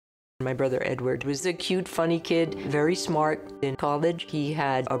My brother Edward was a cute, funny kid, very smart. In college, he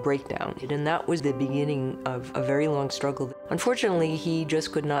had a breakdown, and that was the beginning of a very long struggle. Unfortunately, he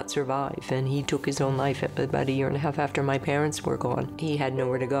just could not survive, and he took his own life about a year and a half after my parents were gone. He had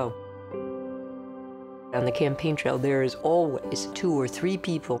nowhere to go. On the campaign trail, there is always 2 or 3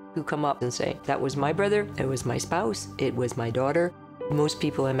 people who come up and say, that was my brother, it was my spouse, it was my daughter. Most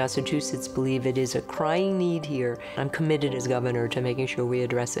people in Massachusetts believe it is a crying need here. I'm committed as governor to making sure we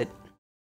address it.